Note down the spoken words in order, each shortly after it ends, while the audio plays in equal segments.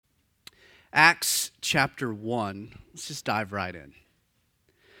Acts chapter 1. Let's just dive right in.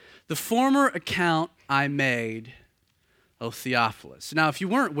 The former account I made, O Theophilus. Now, if you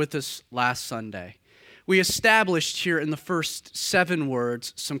weren't with us last Sunday, we established here in the first 7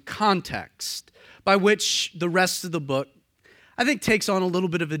 words some context by which the rest of the book, I think, takes on a little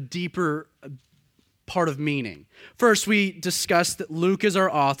bit of a deeper part of meaning. First, we discussed that Luke is our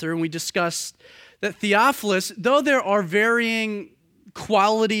author, and we discussed that Theophilus, though there are varying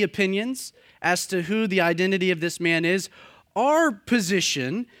quality opinions as to who the identity of this man is, our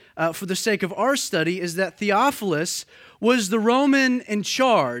position, for the sake of our study, is that Theophilus was the Roman in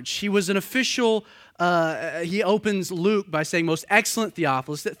charge. He was an official. He opens Luke by saying, most excellent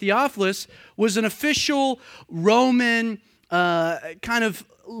Theophilus, that Theophilus was an official Roman kind of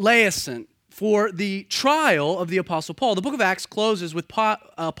liaison for the trial of the Apostle Paul. The book of Acts closes with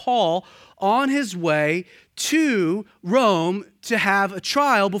Paul on his way to Rome to have a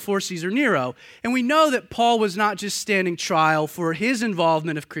trial before Caesar Nero. And we know that Paul was not just standing trial for his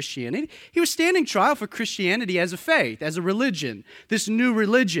involvement of Christianity. He was standing trial for Christianity as a faith, as a religion, this new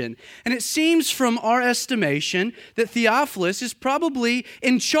religion. And it seems from our estimation that Theophilus is probably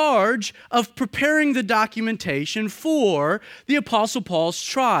in charge of preparing the documentation for the Apostle Paul's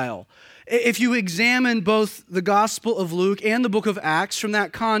trial. If you examine both the Gospel of Luke and the book of Acts from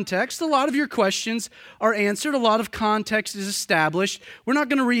that context, a lot of your questions are answered. A lot of context is established. We're not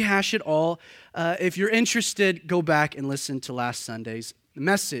going to rehash it all. If you're interested, go back and listen to last Sunday's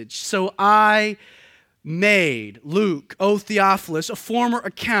message. So I made, Luke, O Theophilus, a former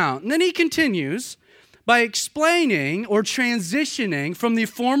account. And then he continues by explaining or transitioning from the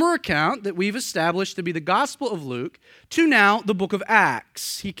former account that we've established to be the Gospel of Luke to now the book of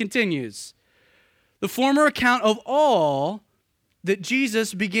Acts. He continues, the former account of all that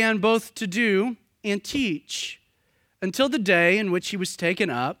Jesus began both to do and teach until the day in which he was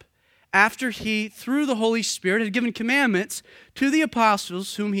taken up, after he, through the Holy Spirit, had given commandments to the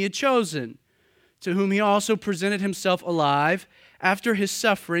apostles whom he had chosen, to whom he also presented himself alive after his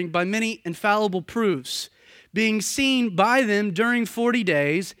suffering by many infallible proofs, being seen by them during 40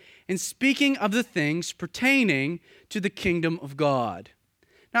 days, and speaking of the things pertaining to the kingdom of God.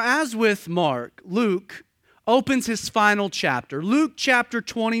 Now, as with Mark, Luke opens his final chapter, Luke chapter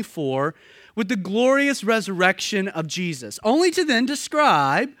 24, with the glorious resurrection of Jesus, only to then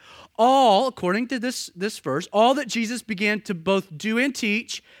describe all, according to this verse, all that Jesus began to both do and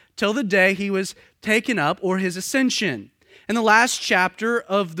teach till the day he was taken up, or his ascension. In the last chapter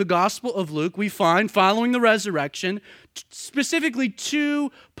of the Gospel of Luke, we find, following the resurrection, specifically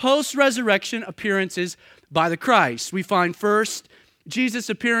 2 post-resurrection appearances by the Christ. We find first Jesus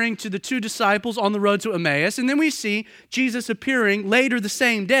appearing to the 2 disciples on the road to Emmaus, and then we see Jesus appearing later the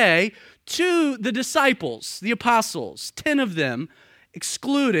same day to the disciples, the apostles, 10 of them,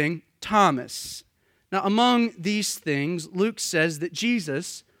 excluding Thomas. Now, among these things, Luke says that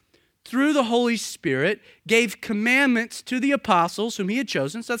Jesus, through the Holy Spirit, gave commandments to the apostles whom he had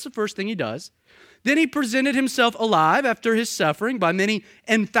chosen. So that's the first thing he does. Then he presented himself alive after his suffering by many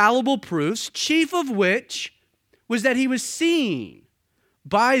infallible proofs, chief of which was that he was seen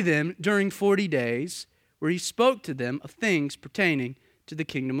by them during 40 days, where he spoke to them of things pertaining to the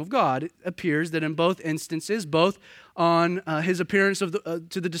kingdom of God. It appears that in both instances, both on his appearance to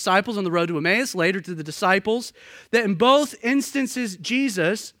the disciples on the road to Emmaus, later to the disciples, that in both instances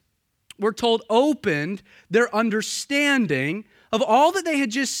Jesus, we're told, opened their understanding of all that they had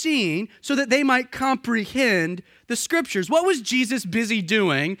just seen so that they might comprehend the Scriptures. What was Jesus busy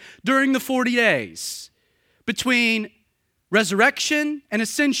doing during the 40 days between resurrection and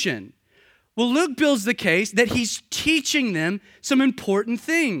ascension? Well, Luke builds the case that he's teaching them some important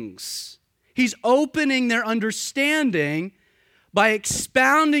things. He's opening their understanding by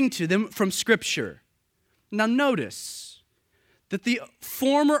expounding to them from Scripture. Now notice that the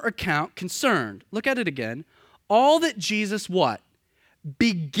former account concerned, look at it again, all that Jesus what?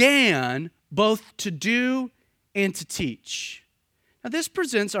 Began both to do and to teach. Now this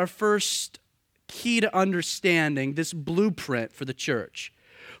presents our first key to understanding this blueprint for the church.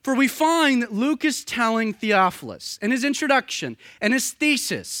 For we find that Luke is telling Theophilus in his introduction and his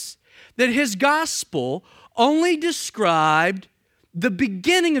thesis that his gospel only described the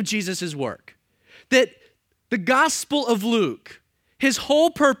beginning of Jesus' work. That the Gospel of Luke, his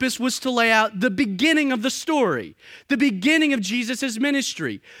whole purpose was to lay out the beginning of the story, the beginning of Jesus'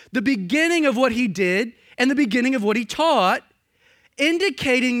 ministry, the beginning of what he did, and the beginning of what he taught,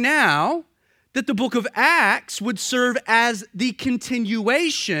 indicating now that the book of Acts would serve as the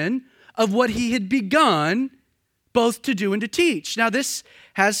continuation of what he had begun both to do and to teach. Now, this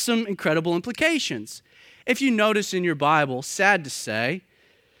has some incredible implications. If you notice in your Bible, sad to say,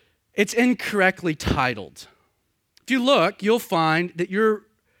 It's incorrectly titled. If you look, you'll find that your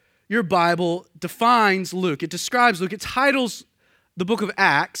Bible defines Luke. It describes Luke. It titles the book of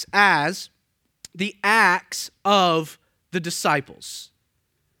Acts as the Acts of the Disciples.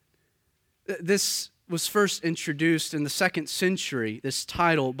 This was first introduced in the 2nd century, this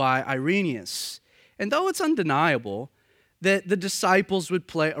title by Irenaeus. And though it's undeniable that the disciples would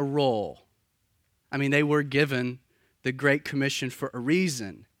play a role, I mean, they were given the Great Commission for a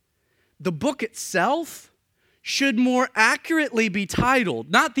reason. The book itself should more accurately be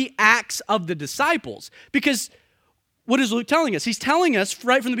titled, not the Acts of the Disciples, because what is Luke telling us? He's telling us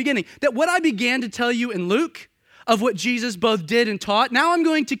right from the beginning that what I began to tell you in Luke of what Jesus both did and taught, now I'm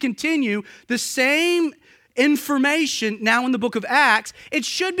going to continue the same information now in the book of Acts. It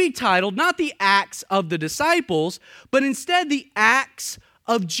should be titled not the Acts of the Disciples, but instead the Acts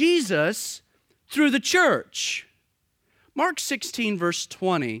of Jesus through the church. Mark 16, verse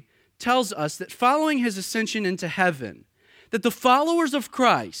 20 tells us that following his ascension into heaven, that the followers of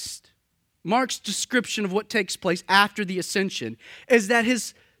Christ, Mark's description of what takes place after the ascension, is that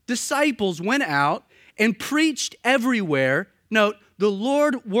his disciples went out and preached everywhere, note, the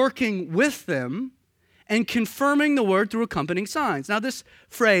Lord working with them and confirming the word through accompanying signs. Now this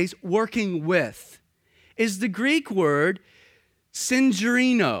phrase, working with, is the Greek word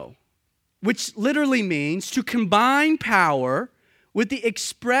syngerino, which literally means to combine power with the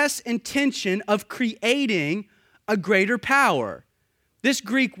express intention of creating a greater power. This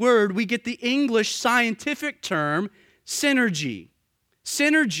Greek word, we get the English scientific term synergy.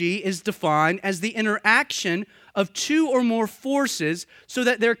 Synergy is defined as the interaction of two or more forces so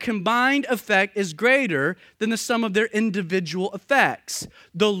that their combined effect is greater than the sum of their individual effects.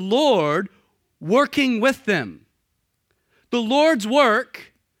 The Lord working with them. The Lord's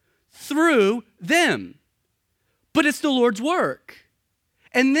work through them. But it's the Lord's work.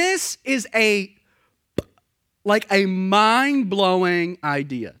 And this is a mind-blowing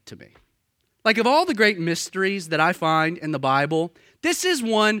idea to me. Like of all the great mysteries that I find in the Bible, this is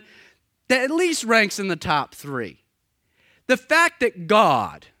one that at least ranks in the top 3. The fact that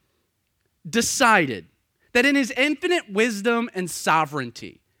God decided that in his infinite wisdom and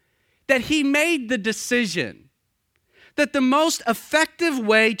sovereignty, that he made the decision that the most effective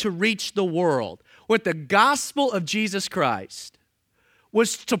way to reach the world with the gospel of Jesus Christ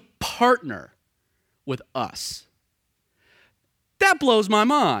was to partner with us. That blows my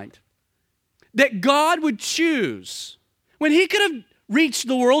mind. That God would choose, when he could have reached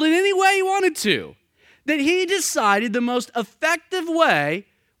the world in any way he wanted to, that he decided the most effective way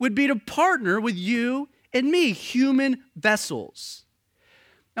would be to partner with you and me, human vessels.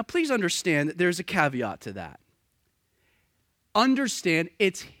 Now, please understand that there's a caveat to that. Understand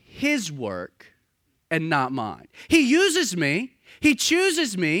it's his work and not mine. He uses me, he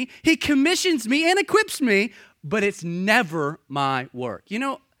chooses me, he commissions me and equips me, but it's never my work. You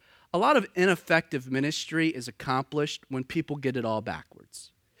know, a lot of ineffective ministry is accomplished when people get it all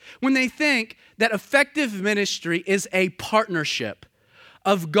backwards. When they think that effective ministry is a partnership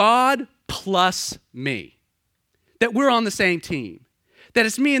of God plus me, that we're on the same team, that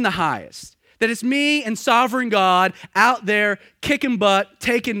it's me and the highest, that it's me and sovereign God out there kicking butt,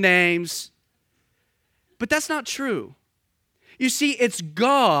 taking names. But that's not true. You see, it's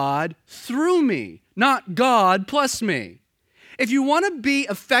God through me, not God plus me. If you want to be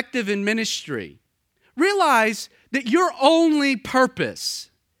effective in ministry, realize that your only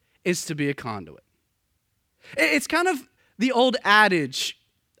purpose is to be a conduit. It's kind of the old adage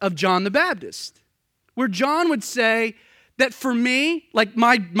of John the Baptist, where John would say that for me, like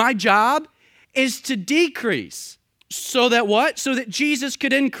my job is to decrease. So that what? So that Jesus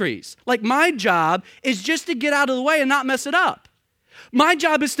could increase. Like my job is just to get out of the way and not mess it up. My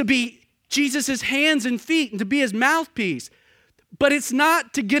job is to be Jesus' hands and feet and to be his mouthpiece. But it's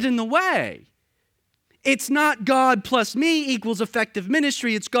not to get in the way. It's not God plus me equals effective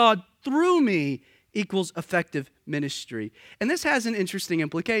ministry. It's God through me equals effective ministry. And this has an interesting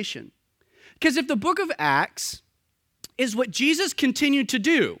implication. Because if the book of Acts is what Jesus continued to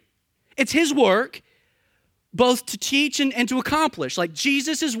do, it's his work both to teach and to accomplish. Like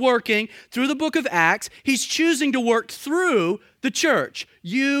Jesus is working through the book of Acts. He's choosing to work through the church,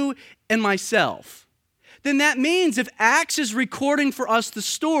 you and myself. Then that means if Acts is recording for us the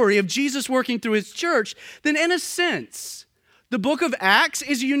story of Jesus working through his church, then in a sense, the book of Acts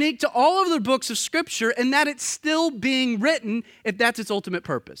is unique to all of the books of Scripture in that it's still being written if that's its ultimate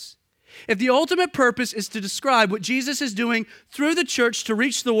purpose. If the ultimate purpose is to describe what Jesus is doing through the church to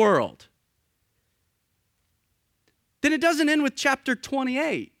reach the world, then it doesn't end with chapter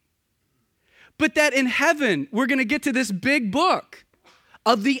 28. But that in heaven, we're going to get to this big book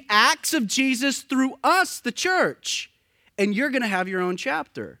of the acts of Jesus through us, the church. And you're going to have your own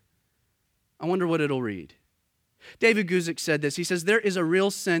chapter. I wonder what it'll read. David Guzik said this. He says, there is a real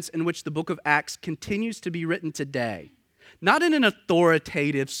sense in which the book of Acts continues to be written today. Not in an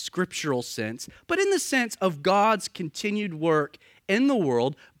authoritative scriptural sense, but in the sense of God's continued work in the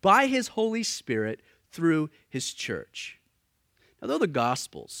world by his Holy Spirit through his church. Now, though the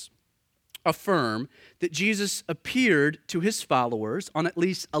Gospels affirm that Jesus appeared to his followers on at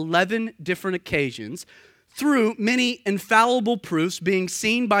least 11 different occasions through many infallible proofs being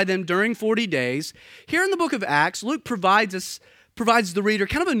seen by them during 40 days, here in the book of Acts, Luke provides the reader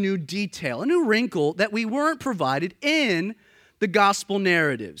kind of a new detail, a new wrinkle that we weren't provided in the gospel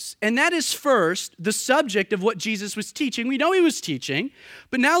narratives. And that is first the subject of what Jesus was teaching. We know he was teaching,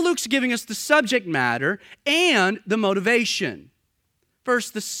 but now Luke's giving us the subject matter and the motivation.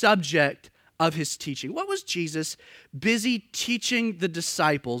 First, the subject of his teaching. What was Jesus busy teaching the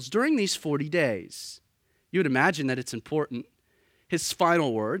disciples during these 40 days? You would imagine that it's important. His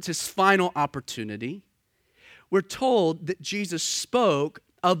final words, his final opportunity. We're told that Jesus spoke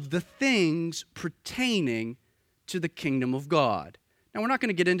of the things pertaining to the kingdom of God. Now, we're not going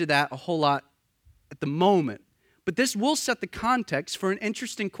to get into that a whole lot at the moment, but this will set the context for an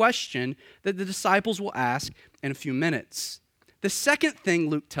interesting question that the disciples will ask in a few minutes. The second thing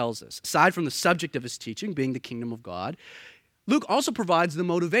Luke tells us, aside from the subject of his teaching being the kingdom of God, Luke also provides the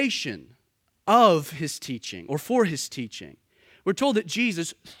motivation of his teaching or for his teaching. We're told that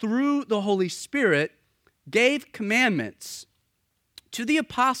Jesus, through the Holy Spirit, gave commandments to the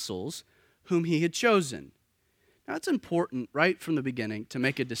apostles whom he had chosen. Now, it's important right from the beginning to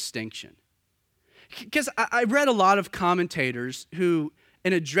make a distinction. Because I read a lot of commentators who,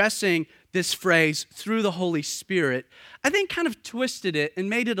 in addressing this phrase, through the Holy Spirit, I think kind of twisted it and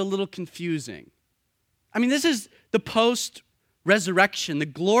made it a little confusing. I mean, this is the post-resurrection, the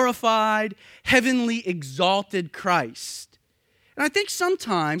glorified, heavenly, exalted Christ. And I think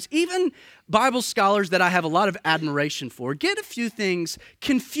sometimes, even Bible scholars that I have a lot of admiration for get a few things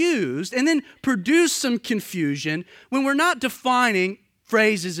confused and then produce some confusion when we're not defining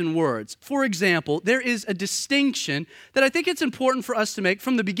phrases and words. For example, there is a distinction that I think it's important for us to make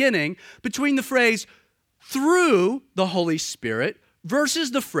from the beginning between the phrase through the Holy Spirit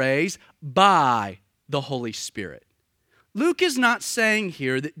versus the phrase by the Holy Spirit. Luke is not saying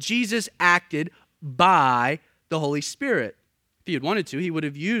here that Jesus acted by the Holy Spirit. If he had wanted to, he would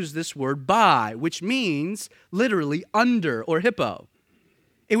have used this word by, which means literally under or hippo.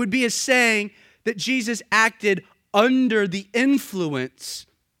 It would be as saying that Jesus acted under the influence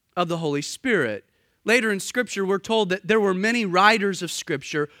of the Holy Spirit. Later in Scripture, we're told that there were many writers of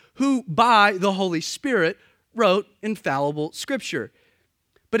Scripture who, by the Holy Spirit, wrote infallible Scripture.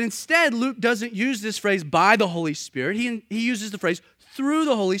 But instead, Luke doesn't use this phrase by the Holy Spirit. He uses the phrase through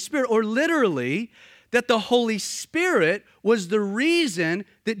the Holy Spirit, or literally, that the Holy Spirit was the reason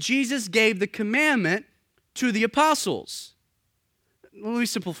that Jesus gave the commandment to the apostles. Let me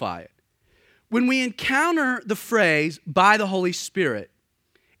simplify it. When we encounter the phrase by the Holy Spirit,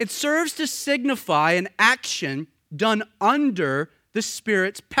 it serves to signify an action done under the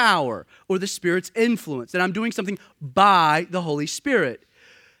Spirit's power or the Spirit's influence, that I'm doing something by the Holy Spirit.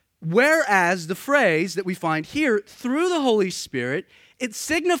 Whereas the phrase that we find here, through the Holy Spirit, it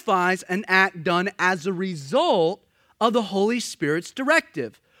signifies an act done as a result of the Holy Spirit's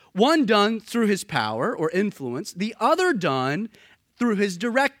directive. One done through his power or influence, the other done through his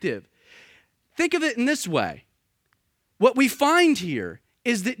directive. Think of it in this way. What we find here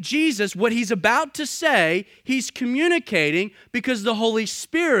is that Jesus, what he's about to say, he's communicating because the Holy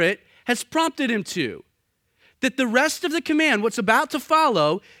Spirit has prompted him to. That the rest of the command, what's about to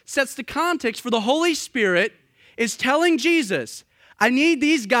follow, sets the context for the Holy Spirit is telling Jesus, I need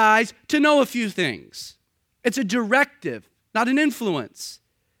these guys to know a few things. It's a directive, not an influence.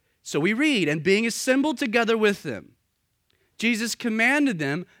 So we read, and being assembled together with them, Jesus commanded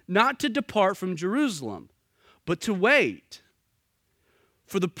them not to depart from Jerusalem, but to wait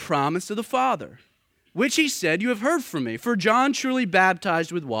for the promise of the Father, which he said, you have heard from me. For John truly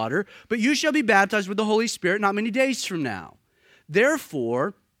baptized with water, but you shall be baptized with the Holy Spirit not many days from now.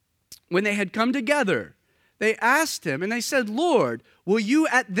 Therefore, when they had come together, they asked him, and they said, Lord, will you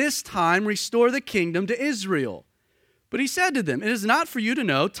at this time restore the kingdom to Israel? But he said to them, it is not for you to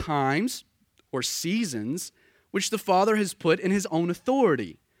know times or seasons which the Father has put in his own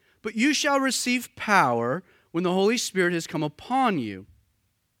authority, but you shall receive power when the Holy Spirit has come upon you,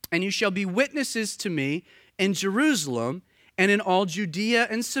 and you shall be witnesses to me in Jerusalem and in all Judea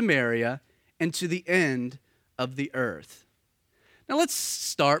and Samaria and to the end of the earth. Now let's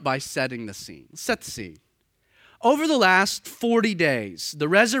start by setting the scene. Set the scene. over the last 40 days, the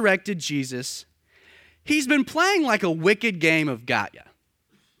resurrected Jesus, he's been playing like a wicked game of Gaia.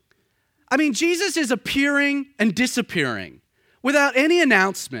 I mean, Jesus is appearing and disappearing without any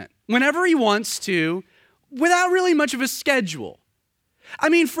announcement, whenever he wants to, without really much of a schedule. I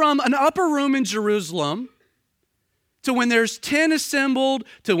mean, from an upper room in Jerusalem to when there's 10 assembled,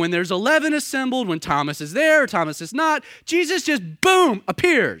 to when there's 11 assembled, when Thomas is there, Thomas is not, Jesus just, boom,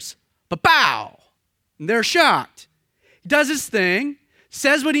 appears. Ba-pow! And they're shocked. He does his thing,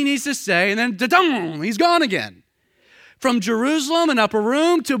 says what he needs to say, and then da-dum, he's gone again. From Jerusalem, an upper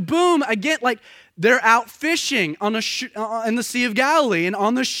room, to boom, again, like they're out fishing on in the Sea of Galilee, and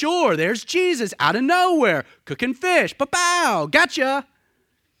on the shore, there's Jesus out of nowhere, cooking fish. Ba-pow, gotcha.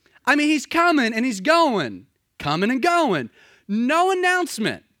 I mean, he's coming and he's going, coming and going. No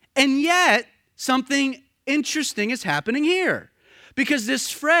announcement. And yet, something interesting is happening here. Because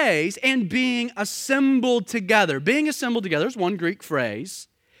this phrase, and being assembled together is one Greek phrase.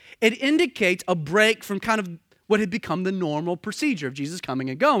 It indicates a break from kind of what had become the normal procedure of Jesus coming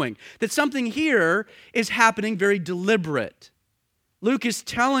and going. That something here is happening very deliberate. Luke is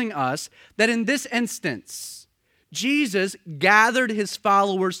telling us that in this instance, Jesus gathered his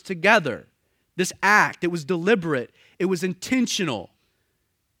followers together. This act, it was deliberate, it was intentional,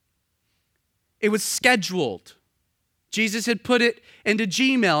 it was scheduled. Jesus had put it into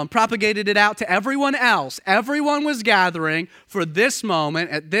Gmail and propagated it out to everyone else. Everyone was gathering for this moment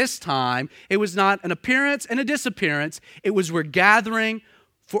at this time. It was not an appearance and a disappearance. It was we're gathering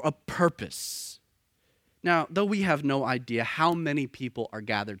for a purpose. Now, though we have no idea how many people are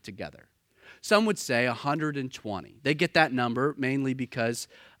gathered together, some would say 120. They get that number mainly because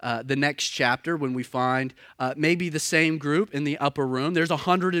the next chapter, when we find maybe the same group in the upper room, there's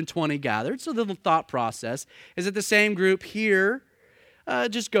 120 gathered. So the thought process is that the same group here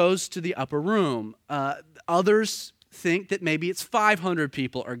just goes to the upper room. Others think that maybe it's 500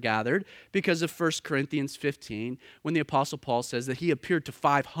 people are gathered because of 1 Corinthians 15, when the Apostle Paul says that he appeared to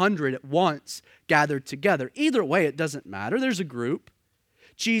 500 at once gathered together. Either way, it doesn't matter. There's a group.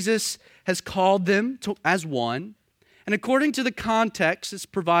 Jesus has called them as one. And according to the context that's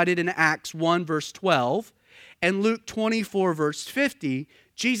provided in Acts 1, verse 12, and Luke 24, verse 50,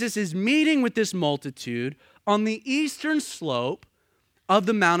 Jesus is meeting with this multitude on the eastern slope of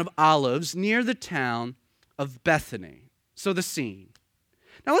the Mount of Olives near the town of Bethany. So the scene.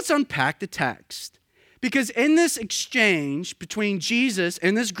 Now let's unpack the text. Because in this exchange between Jesus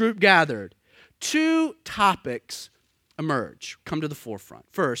and this group gathered, two topics emerge, come to the forefront.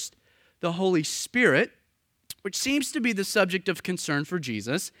 First, the Holy Spirit, which seems to be the subject of concern for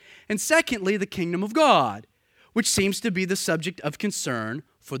Jesus. And secondly, the kingdom of God, which seems to be the subject of concern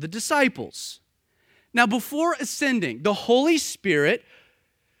for the disciples. Now, before ascending, the Holy Spirit,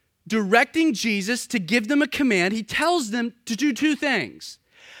 directing Jesus to give them a command, he tells them to do two things.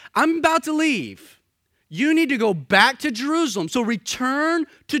 I'm about to leave. You need to go back to Jerusalem. So return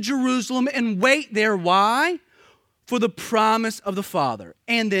to Jerusalem and wait there. Why? For the promise of the Father.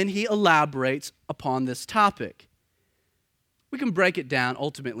 And then he elaborates upon this topic. We can break it down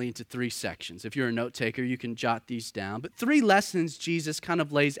ultimately into three sections. If you're a note taker, you can jot these down. But three lessons Jesus kind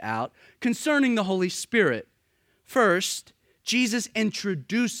of lays out concerning the Holy Spirit. First, Jesus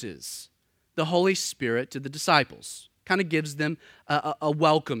introduces the Holy Spirit to the disciples. Kind of gives them a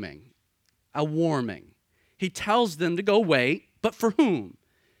welcoming, a warming. He tells them to go wait, but for whom?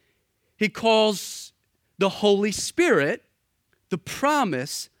 He calls the Holy Spirit the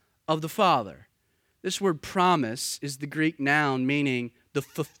promise of the Father. This word promise is the Greek noun meaning the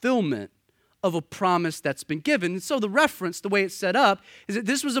fulfillment of a promise that's been given. And so the reference, the way it's set up, is that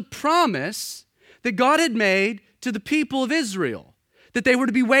this was a promise that God had made to the people of Israel, that they were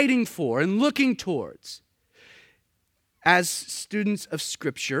to be waiting for and looking towards. As students of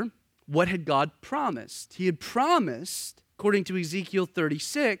Scripture, what had God promised? He had promised, according to Ezekiel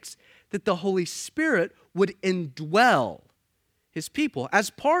 36, that the Holy Spirit would indwell his people as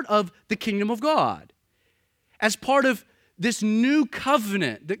part of the kingdom of God, as part of this new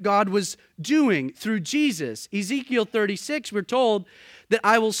covenant that God was doing through Jesus. Ezekiel 36, we're told that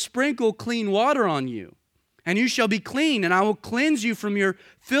I will sprinkle clean water on you, and you shall be clean, and I will cleanse you from your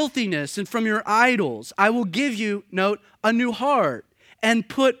filthiness and from your idols. I will give you, note, a new heart and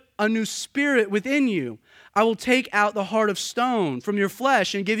put a new spirit within you. I will take out the heart of stone from your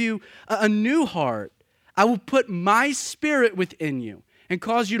flesh and give you a new heart. I will put my spirit within you and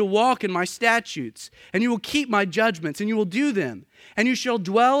cause you to walk in my statutes, and you will keep my judgments, and you will do them. And you shall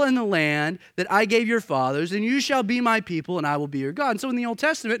dwell in the land that I gave your fathers, and you shall be my people, and I will be your God. And so in the Old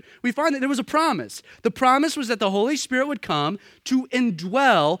Testament, we find that there was a promise. The promise was that the Holy Spirit would come to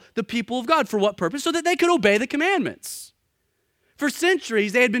indwell the people of God. For what purpose? So that they could obey the commandments. For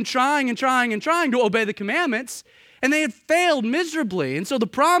centuries, they had been trying to obey the commandments, and they had failed miserably. And so the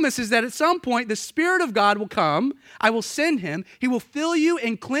promise is that at some point, the Spirit of God will come. I will send him. He will fill you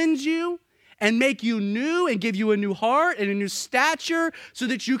and cleanse you and make you new and give you a new heart and a new stature so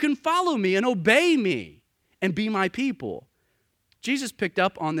that you can follow me and obey me and be my people. Jesus picked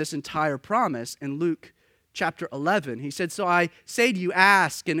up on this entire promise in Luke chapter 11. He said, so I say to you,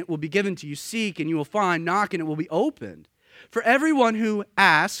 ask and it will be given to you. Seek and you will find. Knock and it will be opened. For everyone who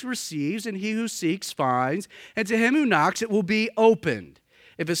asks receives, and he who seeks finds, and to him who knocks it will be opened.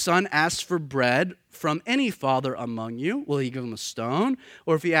 If a son asks for bread from any father among you, will he give him a stone?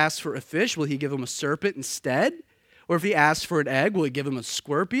 Or if he asks for a fish, will he give him a serpent instead? Or if he asks for an egg, will he give him a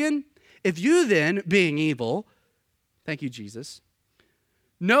scorpion? If you then, being evil, thank you, Jesus,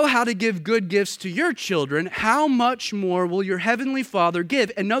 know how to give good gifts to your children, how much more will your heavenly Father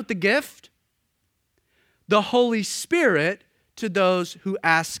give? And note the gift. The Holy Spirit to those who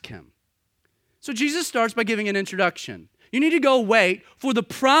ask him. So Jesus starts by giving an introduction. You need to go wait for the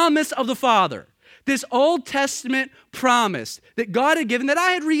promise of the Father. This Old Testament promise that God had given, that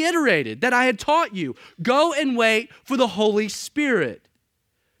I had reiterated, that I had taught you. Go and wait for the Holy Spirit,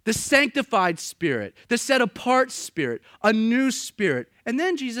 the sanctified Spirit, the set-apart Spirit, a new Spirit. And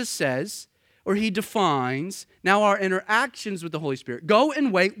then Jesus says, or he defines, now our interactions with the Holy Spirit. Go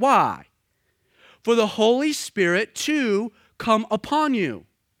and wait. Why? For the Holy Spirit to come upon you.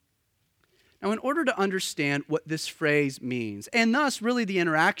 Now, in order to understand what this phrase means, and thus really the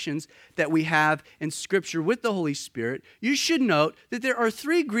interactions that we have in Scripture with the Holy Spirit, you should note that there are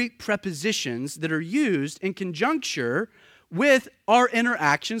 3 Greek prepositions that are used in conjuncture with our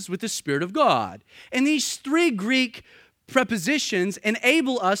interactions with the Spirit of God. And these 3 Greek prepositions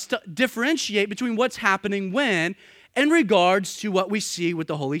enable us to differentiate between what's happening when in regards to what we see with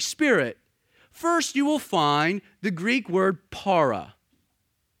the Holy Spirit. First, you will find the Greek word para.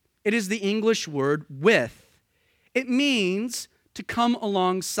 It is the English word with. It means to come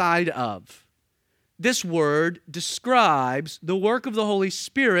alongside of. This word describes the work of the Holy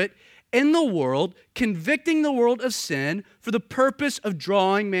Spirit in the world, convicting the world of sin for the purpose of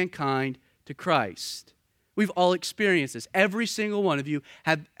drawing mankind to Christ. We've all experienced this. Every single one of you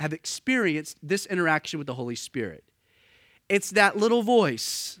have experienced this interaction with the Holy Spirit. It's that little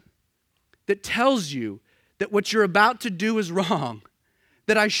voice that tells you that what you're about to do is wrong,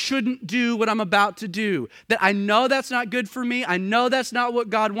 that I shouldn't do what I'm about to do, that I know that's not good for me, I know that's not what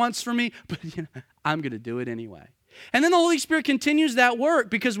God wants for me, but I'm going to do it anyway. And then the Holy Spirit continues that work,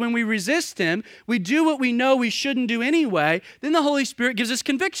 because when we resist him, we do what we know we shouldn't do anyway, then the Holy Spirit gives us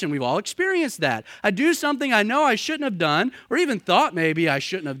conviction. We've all experienced that. I do something I know I shouldn't have done, or even thought maybe I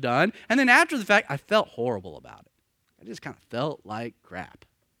shouldn't have done, and then after the fact, I felt horrible about it. I just kind of felt like crap.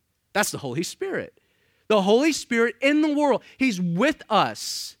 That's the Holy Spirit. The Holy Spirit in the world. He's with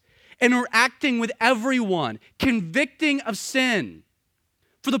us, interacting with everyone, convicting of sin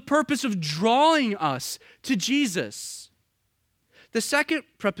for the purpose of drawing us to Jesus. The second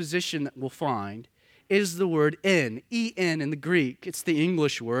preposition that we'll find is the word in, E-N in the Greek. It's the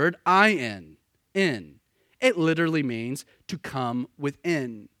English word I-N, in. It literally means to come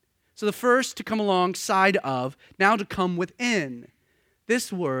within. So the first, to come alongside of, now to come within.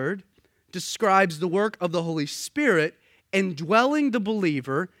 This word describes the work of the Holy Spirit indwelling the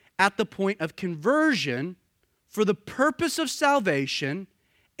believer at the point of conversion for the purpose of salvation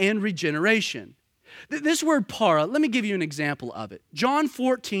and regeneration. This word para, let me give you an example of it. John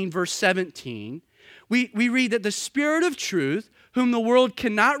 14, verse 17, we read that the Spirit of truth, whom the world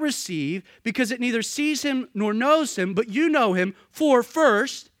cannot receive because it neither sees him nor knows him, but you know him, for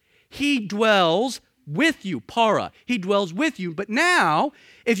first, he dwells with you, para. He dwells with you. But now,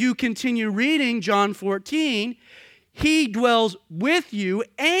 if you continue reading John 14, he dwells with you,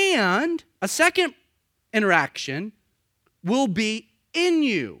 and a second interaction will be in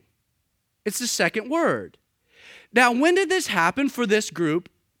you. It's the second word. Now, when did this happen for this group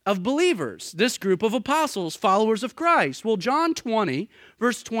of believers, this group of apostles, followers of Christ? Well, John 20,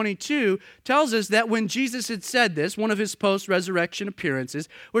 verse 22 tells us that when Jesus had said this, one of his post-resurrection appearances,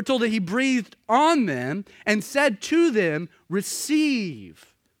 we're told that he breathed on them and said to them,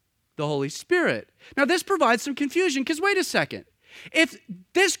 receive the Holy Spirit. Now, this provides some confusion, because wait a second. If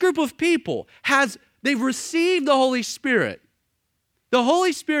this group of people they've received the Holy Spirit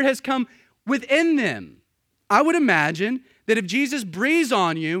has come within them, I would imagine that if Jesus breathes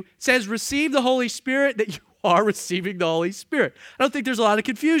on you, says receive the Holy Spirit, that you are receiving the Holy Spirit. I don't think there's a lot of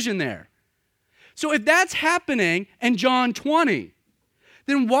confusion there. So if that's happening in John 20,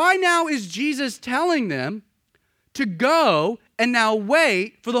 then why now is Jesus telling them to go and now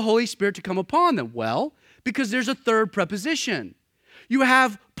wait for the Holy Spirit to come upon them? Well, because there's a third preposition. You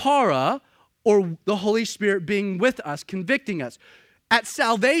have para, or the Holy Spirit being with us, convicting us. At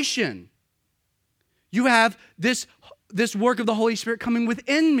salvation, you have this work of the Holy Spirit coming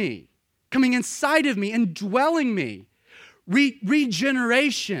within me, coming inside of me, indwelling me.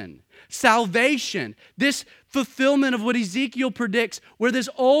 Regeneration, salvation, this fulfillment of what Ezekiel predicts, where this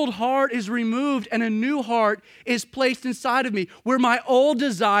old heart is removed and a new heart is placed inside of me, where my old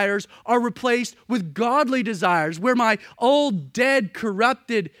desires are replaced with godly desires, where my old, dead,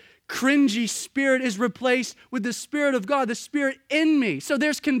 corrupted, cringy spirit is replaced with the Spirit of God, the Spirit in me. So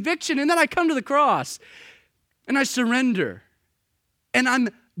there's conviction, and then I come to the cross, and I surrender, and I'm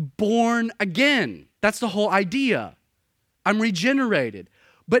born again. That's the whole idea. I'm regenerated.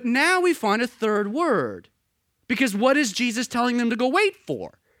 But now we find a third word, because what is Jesus telling them to go wait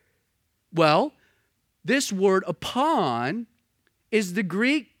for? Well, this word upon is the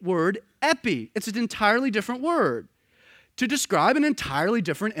Greek word epi. It's an entirely different word to describe an entirely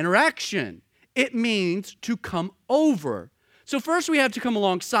different interaction. It means to come over. So first we have to come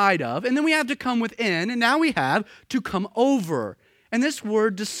alongside of, and then we have to come within, and now we have to come over. And this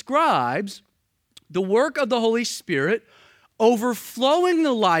word describes the work of the Holy Spirit overflowing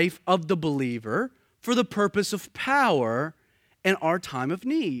the life of the believer for the purpose of power in our time of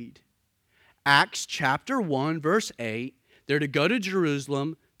need. Acts chapter 1, verse 8, they're to go to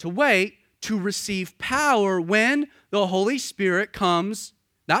Jerusalem to wait to receive power when the Holy Spirit comes,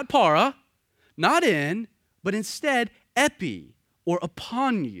 not para, not in, but instead epi, or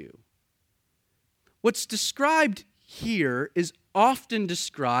upon you. What's described here is often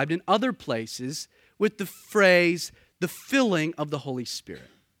described in other places with the phrase, the filling of the Holy Spirit.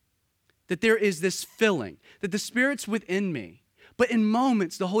 That there is this filling, that the Spirit's within me. But in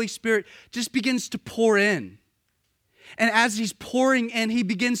moments, the Holy Spirit just begins to pour in. And as he's pouring in, he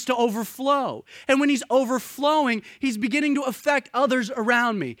begins to overflow. And when he's overflowing, he's beginning to affect others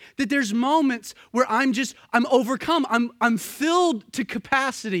around me. That there's moments where I'm overcome. I'm filled to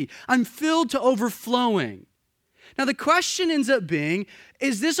capacity. I'm filled to overflowing. Now the question ends up being,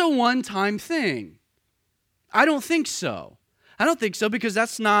 is this a one-time thing? I don't think so. I don't think so, because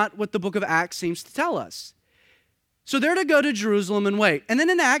that's not what the book of Acts seems to tell us. So they're to go to Jerusalem and wait. And then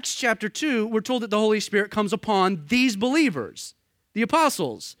in Acts chapter 2, we're told that the Holy Spirit comes upon these believers, the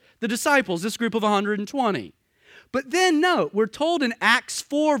apostles, the disciples, this group of 120. But then note, we're told in Acts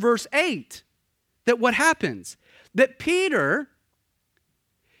 4, verse 8, that what happens? That Peter,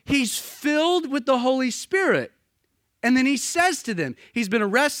 he's filled with the Holy Spirit. And then he says to them, he's been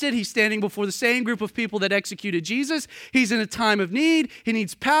arrested, he's standing before the same group of people that executed Jesus, he's in a time of need, he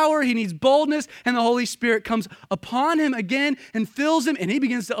needs power, he needs boldness, and the Holy Spirit comes upon him again and fills him, and he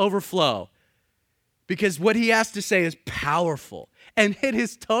begins to overflow. Because what he has to say is powerful, and it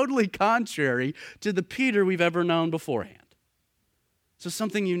is totally contrary to the Peter we've ever known beforehand. So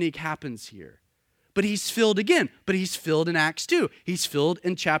something unique happens here. But he's filled again, but he's filled in Acts 2, he's filled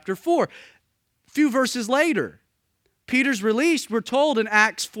in chapter 4. A few verses later, Peter's released, we're told in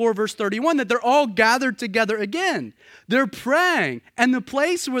Acts 4, verse 31, that they're all gathered together again. They're praying, and the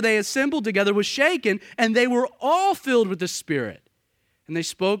place where they assembled together was shaken, and they were all filled with the Spirit. And they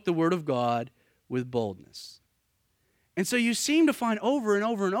spoke the word of God with boldness. And so you seem to find over and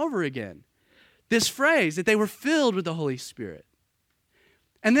over and over again this phrase that they were filled with the Holy Spirit.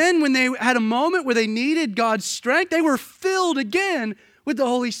 And then when they had a moment where they needed God's strength, they were filled again with the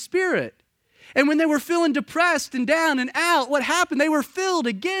Holy Spirit. And when they were feeling depressed and down and out, what happened? They were filled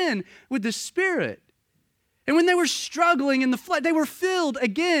again with the Spirit. And when they were struggling in the flesh, they were filled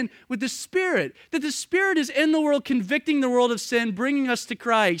again with the Spirit. That the Spirit is in the world, convicting the world of sin, bringing us to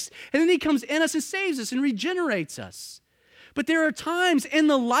Christ. And then he comes in us and saves us and regenerates us. But there are times in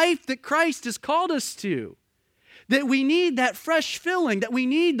the life that Christ has called us to that we need that fresh filling, that we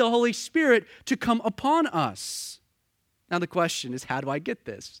need the Holy Spirit to come upon us. Now the question is, how do I get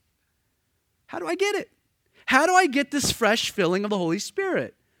this? How do I get it? How do I get this fresh filling of the Holy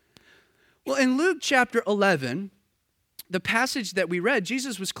Spirit? Well, in Luke chapter 11, the passage that we read,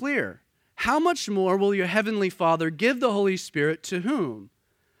 Jesus was clear. How much more will your heavenly Father give the Holy Spirit to whom?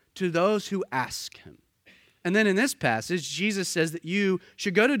 To those who ask him. And then in this passage, Jesus says that you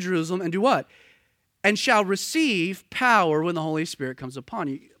should go to Jerusalem and do what? And shall receive power when the Holy Spirit comes upon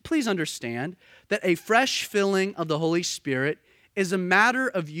you. Please understand that a fresh filling of the Holy Spirit is a matter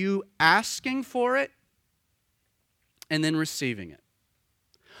of you asking for it and then receiving it.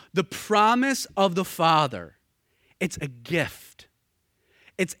 The promise of the Father, it's a gift.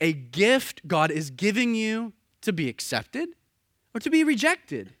 It's a gift God is giving you to be accepted or to be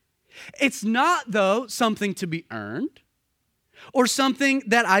rejected. It's not, though, something to be earned or something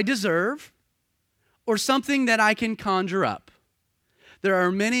that I deserve or something that I can conjure up. There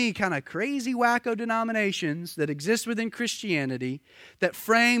are many kind of crazy, wacko denominations that exist within Christianity that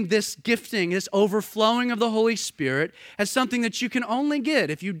frame this gifting, this overflowing of the Holy Spirit as something that you can only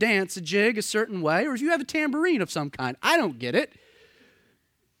get if you dance a jig a certain way or if you have a tambourine of some kind. I don't get it.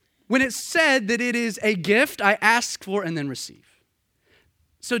 When it's said that it is a gift I ask for and then receive.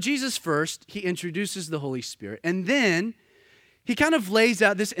 So Jesus first, he introduces the Holy Spirit, and then he kind of lays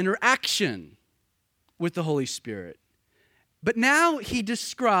out this interaction with the Holy Spirit. But now he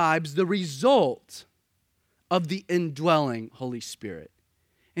describes the result of the indwelling Holy Spirit.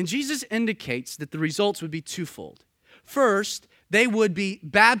 And Jesus indicates that the results would be twofold. First, they would be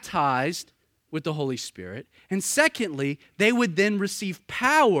baptized with the Holy Spirit. And secondly, they would then receive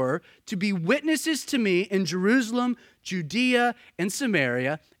power to be witnesses to me in Jerusalem, Judea, and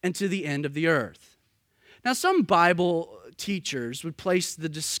Samaria, and to the end of the earth. Now, some Bible teachers would place the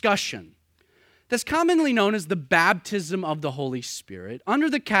discussion that's commonly known as the baptism of the Holy Spirit under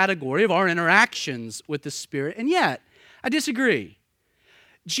the category of our interactions with the Spirit, and yet, I disagree.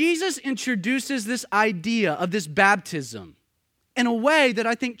 Jesus introduces this idea of this baptism in a way that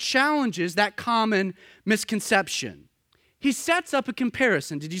I think challenges that common misconception. He sets up a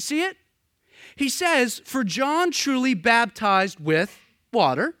comparison. Did you see it? He says, "For John truly baptized with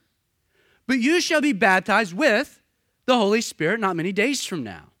water, but you shall be baptized with the Holy Spirit not many days from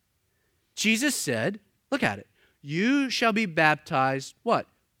now." Jesus said, look at it, you shall be baptized, what?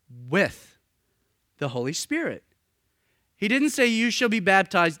 With the Holy Spirit. He didn't say you shall be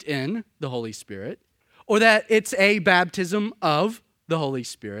baptized in the Holy Spirit or that it's a baptism of the Holy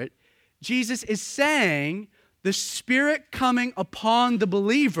Spirit. Jesus is saying the Spirit coming upon the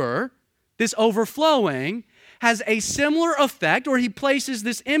believer, this overflowing, has a similar effect, or he places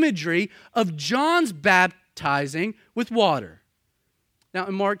this imagery of John's baptizing with water. Now,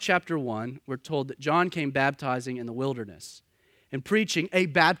 in Mark chapter 1, we're told that John came baptizing in the wilderness and preaching a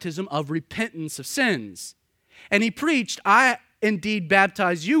baptism of repentance of sins. And he preached, I indeed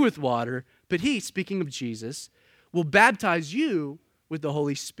baptize you with water, but he, speaking of Jesus, will baptize you with the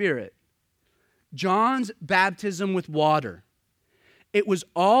Holy Spirit. John's baptism with water, it was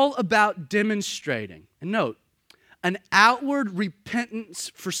all about demonstrating, and note, an outward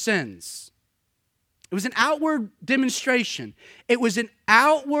repentance for sins. It was an outward demonstration. It was an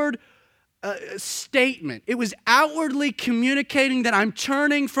outward statement. It was outwardly communicating that I'm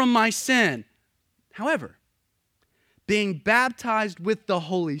turning from my sin. However, being baptized with the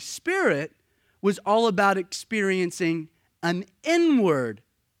Holy Spirit was all about experiencing an inward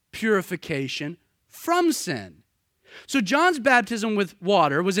purification from sin. So John's baptism with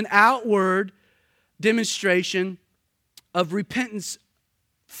water was an outward demonstration of repentance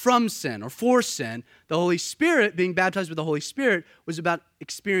from sin or for sin. The Holy Spirit, being baptized with the Holy Spirit, was about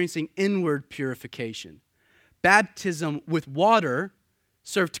experiencing inward purification. Baptism with water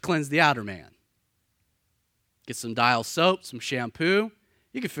served to cleanse the outer man. Get some Dial soap, some shampoo.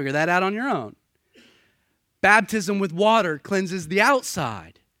 You can figure that out on your own. Baptism with water cleanses the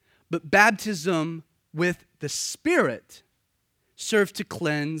outside, but baptism with the Spirit served to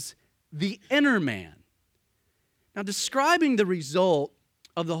cleanse the inner man. Now, describing the result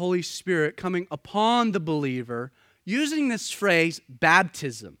of the Holy Spirit coming upon the believer, using this phrase,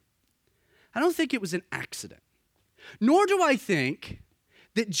 baptism, I don't think it was an accident. Nor do I think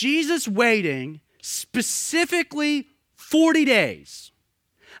that Jesus waiting specifically 40 days.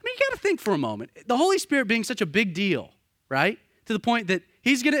 I mean, you got to think for a moment. The Holy Spirit being such a big deal, right? To the point that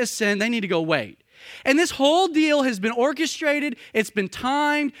he's going to ascend, they need to go wait. And this whole deal has been orchestrated, it's been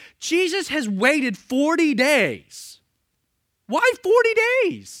timed. Jesus has waited 40 days. Why 40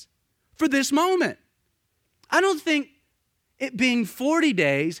 days for this moment? I don't think it being 40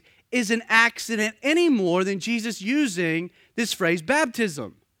 days is an accident any more than Jesus using this phrase,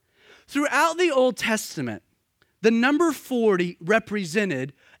 baptism. Throughout the Old Testament, the number 40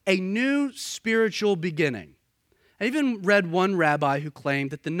 represented a new spiritual beginning. I even read one rabbi who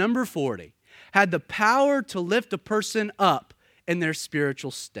claimed that the number 40 had the power to lift a person up in their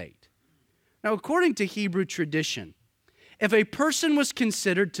spiritual state. Now, according to Hebrew tradition, if a person was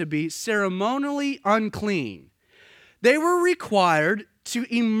considered to be ceremonially unclean, they were required to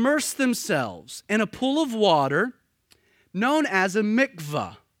immerse themselves in a pool of water known as a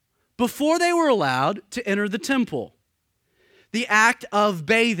mikvah before they were allowed to enter the temple. The act of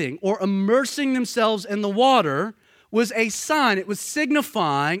bathing or immersing themselves in the water was a sign. It was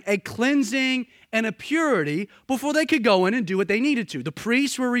signifying a cleansing and a purity before they could go in and do what they needed to. The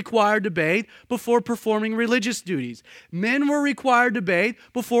priests were required to bathe before performing religious duties. Men were required to bathe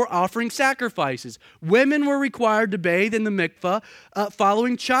before offering sacrifices. Women were required to bathe in the mikvah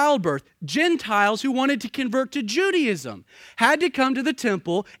following childbirth. Gentiles who wanted to convert to Judaism had to come to the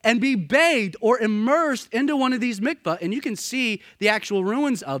temple and be bathed or immersed into one of these mikvah. And you can see the actual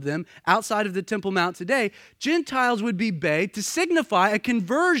ruins of them outside of the Temple Mount today. Gentiles would be bathed to signify a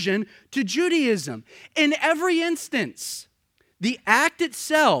conversion to Judaism. In every instance, the act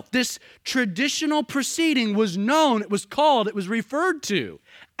itself, this traditional proceeding, was known, it was called, it was referred to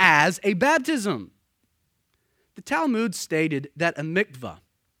as a baptism. The Talmud stated that a mikvah,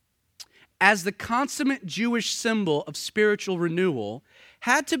 as the consummate Jewish symbol of spiritual renewal,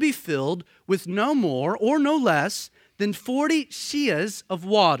 had to be filled with no more or no less than 40 shias of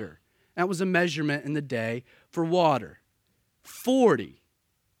water. That was a measurement in the day for water. 40.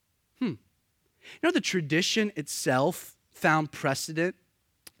 You know, the tradition itself found precedent,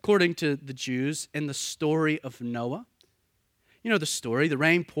 according to the Jews, in the story of Noah. You know the story. The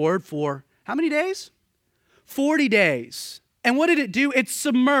rain poured for how many days? 40 days. And what did it do? It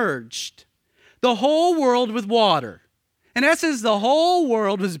submerged the whole world with water. In essence, the whole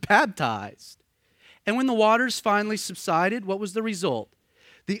world was baptized. And when the waters finally subsided, what was the result?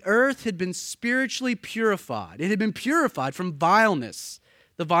 The earth had been spiritually purified. It had been purified from vileness,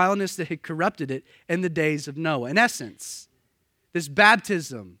 the vileness that had corrupted it in the days of Noah. In essence, this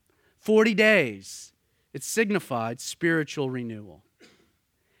baptism, 40 days, it signified spiritual renewal.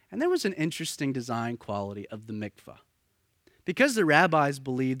 And there was an interesting design quality of the mikvah. Because the rabbis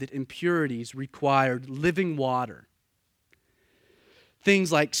believed that impurities required living water,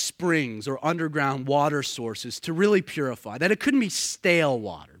 things like springs or underground water sources to really purify, that it couldn't be stale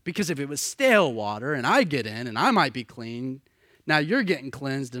water. Because if it was stale water and I get in and I might be clean, now you're getting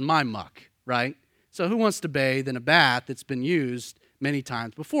cleansed in my muck, right? So who wants to bathe in a bath that's been used many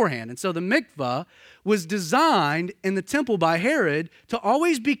times beforehand? And so the mikvah was designed in the temple by Herod to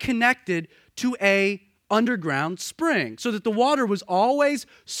always be connected to a underground spring so that the water was always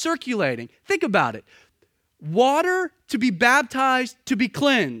circulating. Think about it. Water to be baptized, to be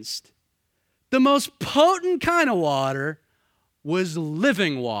cleansed. The most potent kind of water was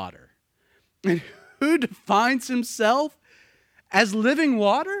living water. And who defines himself as living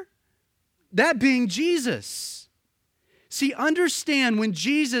water? That being Jesus. See, understand when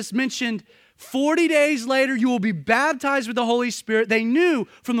Jesus mentioned 40 days later you will be baptized with the Holy Spirit, they knew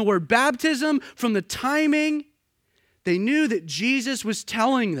from the word baptism, from the timing, they knew that Jesus was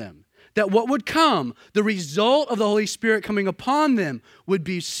telling them that what would come, the result of the Holy Spirit coming upon them, would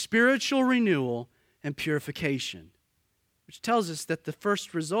be spiritual renewal and purification. Which tells us that the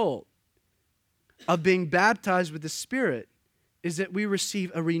first result of being baptized with the Spirit is that we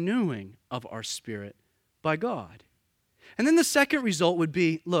receive a renewing of our spirit by God. And then the second result would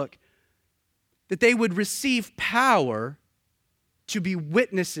be, look, that they would receive power to be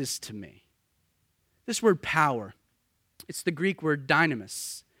witnesses to me. This word power, it's the Greek word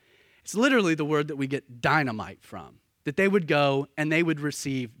dynamis. It's literally the word that we get dynamite from. That they would go and they would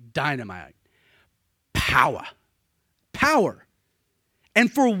receive dynamite. Power. Power.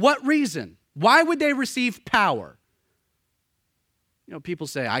 And for what reason? Why would they receive power? You know, people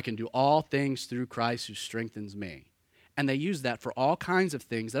say, I can do all things through Christ who strengthens me. And they use that for all kinds of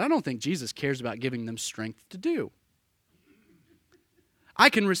things that I don't think Jesus cares about giving them strength to do. I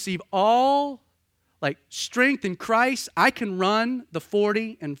can receive all, strength in Christ. I can run the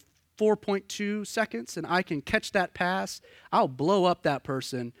 40 in 4.2 seconds, and I can catch that pass. I'll blow up that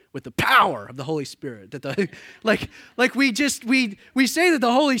person with the power of the Holy Spirit. We say that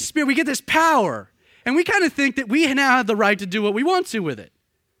the Holy Spirit, we get this power. And we kind of think that we now have the right to do what we want to with it.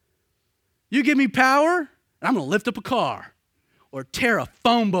 You give me power, and I'm going to lift up a car or tear a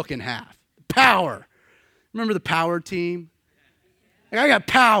phone book in half. Power. Remember the power team? I got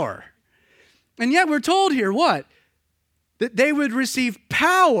power. And yet we're told here what? That they would receive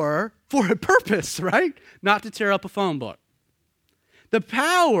power for a purpose, right? Not to tear up a phone book. The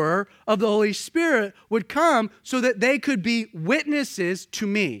power of the Holy Spirit would come so that they could be witnesses to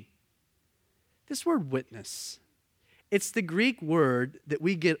me. This word witness, it's the Greek word that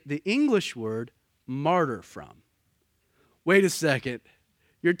we get the English word martyr from. Wait a second.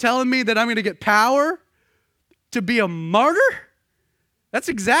 You're telling me that I'm going to get power to be a martyr? That's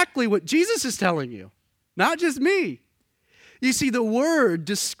exactly what Jesus is telling you, not just me. You see, the word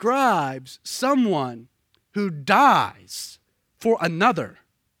describes someone who dies for another.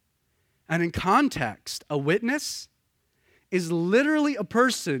 And in context, a witness is literally a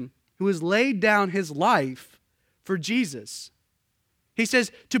person who has laid down his life for Jesus. He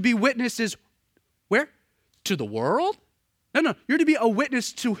says to be witnesses, where? To the world? No, you're to be a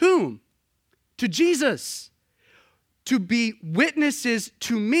witness to whom? To Jesus. To be witnesses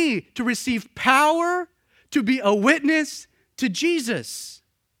to me, to receive power, to be a witness to Jesus.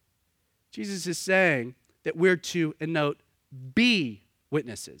 Jesus is saying that we're to, and note, be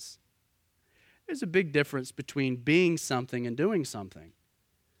witnesses. There's a big difference between being something and doing something.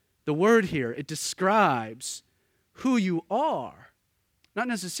 The word here, it describes who you are, not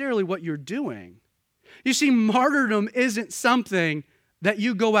necessarily what you're doing. You see, martyrdom isn't something that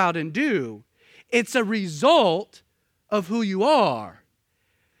you go out and do. It's a result of who you are.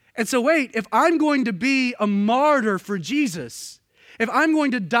 And so wait, if I'm going to be a martyr for Jesus, if I'm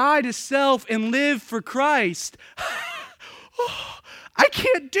going to die to self and live for Christ, I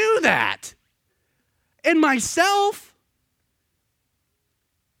can't do that in myself.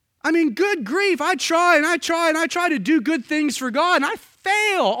 I mean, good grief, I try to do good things for God, and I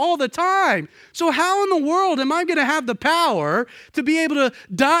fail all the time. So how in the world am I going to have the power to be able to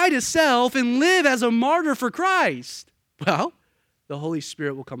die to self and live as a martyr for Christ? Well, the Holy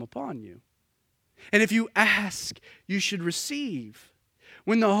Spirit will come upon you. And if you ask, you should receive.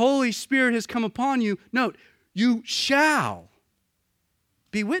 When the Holy Spirit has come upon you, note, you shall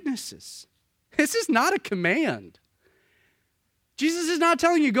be witnesses. This is not a command. Jesus is not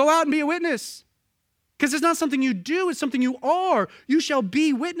telling you, go out and be a witness. Because it's not something you do, it's something you are. You shall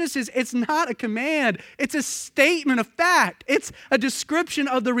be witnesses. It's not a command. It's a statement of fact. It's a description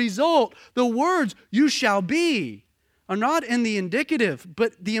of the result. The words, you shall be, are not in the indicative,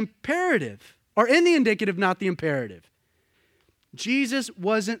 but the imperative. Or in the indicative, not the imperative. Jesus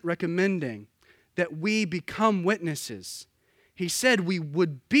wasn't recommending that we become witnesses. He said we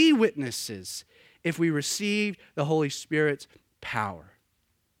would be witnesses if we received the Holy Spirit's power.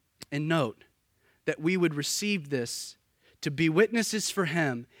 And note that we would receive this to be witnesses for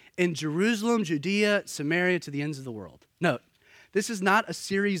Him in Jerusalem, Judea, Samaria, to the ends of the world. Note, this is not a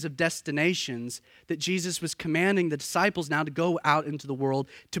series of destinations that Jesus was commanding the disciples now to go out into the world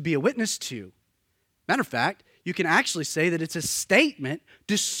to be a witness to. Matter of fact, you can actually say that it's a statement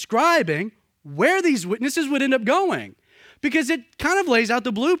describing where these witnesses would end up going, because it kind of lays out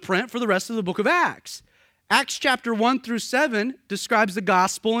the blueprint for the rest of the book of Acts. Acts chapter 1 through 7 describes the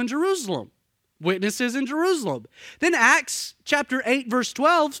gospel in Jerusalem, witnesses in Jerusalem. Then Acts chapter 8 verse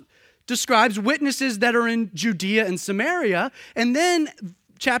 12 describes witnesses that are in Judea and Samaria. And then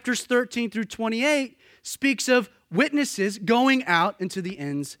chapters 13 through 28 speaks of witnesses going out into the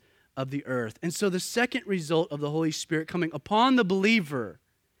ends of the earth. And so the second result of the Holy Spirit coming upon the believer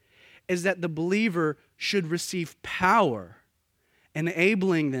is that the believer should receive power,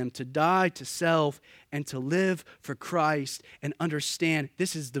 enabling them to die to self and to live for Christ, and understand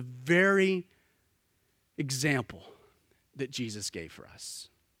this is the very example that Jesus gave for us.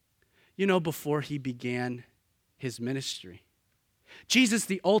 You know, before He began His ministry, Jesus,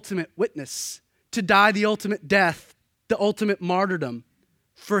 the ultimate witness, to die the ultimate death, the ultimate martyrdom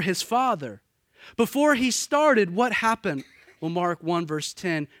for His Father. Before He started, what happened? Well, Mark 1 verse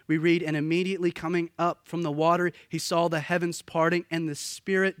 10, we read, and immediately coming up from the water, He saw the heavens parting and the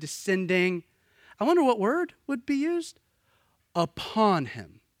Spirit descending. I wonder what word would be used? Upon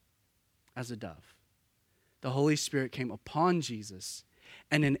Him as a dove. The Holy Spirit came upon Jesus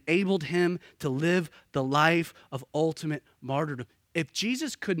and enabled Him to live the life of ultimate martyrdom. If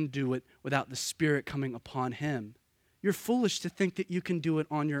Jesus couldn't do it without the Spirit coming upon Him, you're foolish to think that you can do it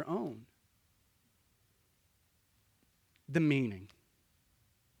on your own. The meaning.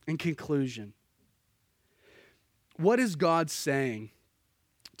 In conclusion, what is God saying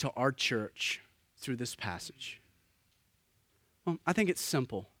to our church through this passage? Well, I think it's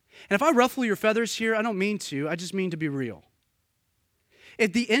simple. And if I ruffle your feathers here, I don't mean to. I just mean to be real.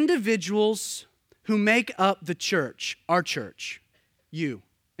 If the individuals who make up the church, our church, you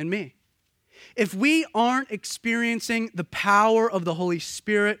and me, if we aren't experiencing the power of the Holy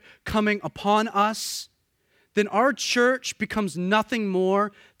Spirit coming upon us, then our church becomes nothing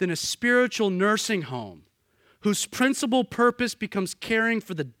more than a spiritual nursing home whose principal purpose becomes caring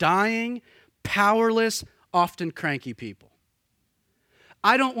for the dying, powerless, often cranky people.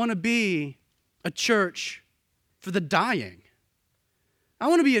 I don't want to be a church for the dying. I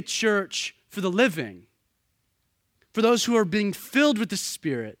want to be a church for the living, for those who are being filled with the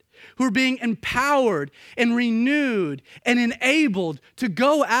Spirit, who are being empowered and renewed and enabled to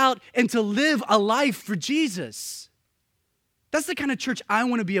go out and to live a life for Jesus. That's the kind of church I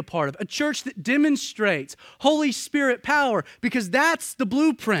want to be a part of, a church that demonstrates Holy Spirit power, because that's the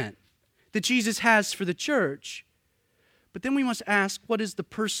blueprint that Jesus has for the church. But then we must ask, what is the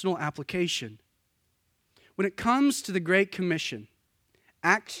personal application? When it comes to the Great Commission,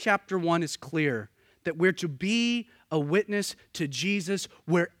 Acts chapter 1 is clear that we're to be a witness to Jesus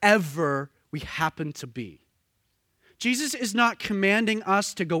wherever we happen to be. Jesus is not commanding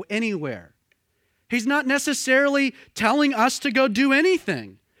us to go anywhere. He's not necessarily telling us to go do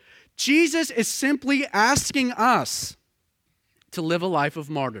anything. Jesus is simply asking us to live a life of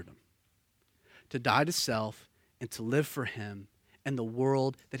martyrdom, to die to self and to live for Him and the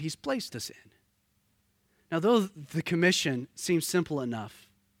world that He's placed us in. Now, though the commission seems simple enough,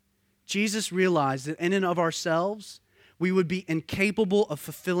 Jesus realized that in and of ourselves, we would be incapable of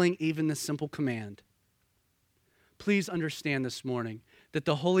fulfilling even this simple command. Please understand this morning that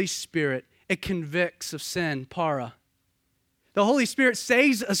the Holy Spirit, it convicts of sin, para. The Holy Spirit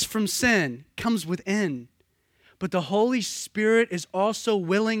saves us from sin, comes within. But the Holy Spirit is also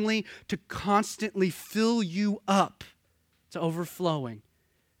willingly to constantly fill you up to overflowing,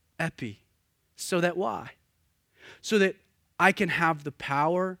 epi. So that why? So that I can have the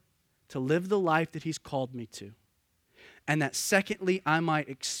power to live the life that He's called me to. And that secondly, I might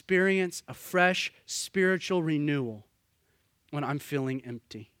experience a fresh spiritual renewal when I'm feeling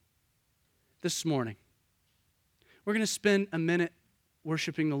empty. This morning, we're going to spend a minute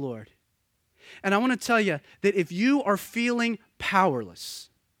worshiping the Lord. And I want to tell you that if you are feeling powerless,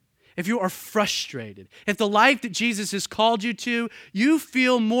 if you are frustrated, if the life that Jesus has called you to, you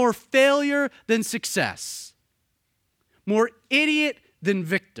feel more failure than success, more idiot than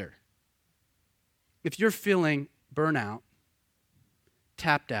victor. If you're feeling burnout,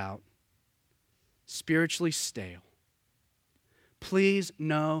 tapped out, spiritually stale, please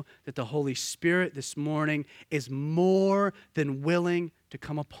know that the Holy Spirit this morning is more than willing to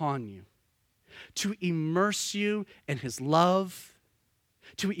come upon you, to immerse you in His love,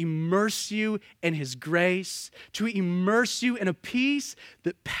 to immerse you in His grace, to immerse you in a peace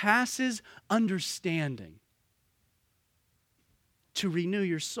that passes understanding, to renew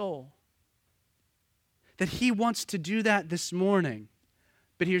your soul. That He wants to do that this morning.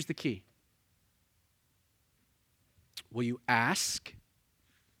 But here's the key. Will you ask?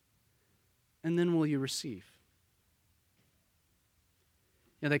 And then will you receive?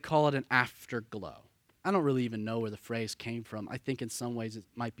 You know, they call it an afterglow. I don't really even know where the phrase came from. I think in some ways it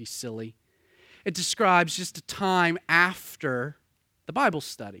might be silly. It describes just a time after the Bible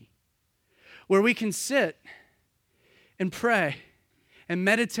study where we can sit and pray and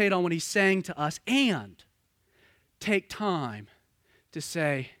meditate on what He's saying to us and take time to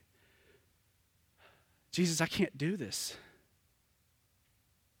say, Jesus, I can't do this.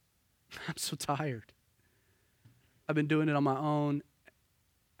 I'm so tired. I've been doing it on my own,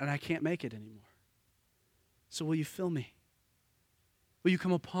 and I can't make it anymore. So will you fill me? Will you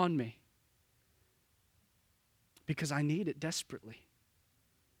come upon me? Because I need it desperately.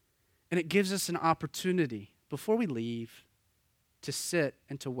 And it gives us an opportunity before we leave to sit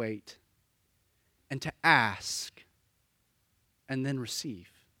and to wait and to ask and then receive.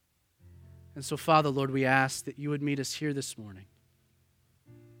 And so, Father, Lord, we ask that you would meet us here this morning,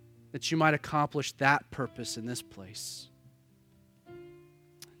 that you might accomplish that purpose in this place.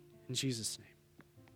 In Jesus' name.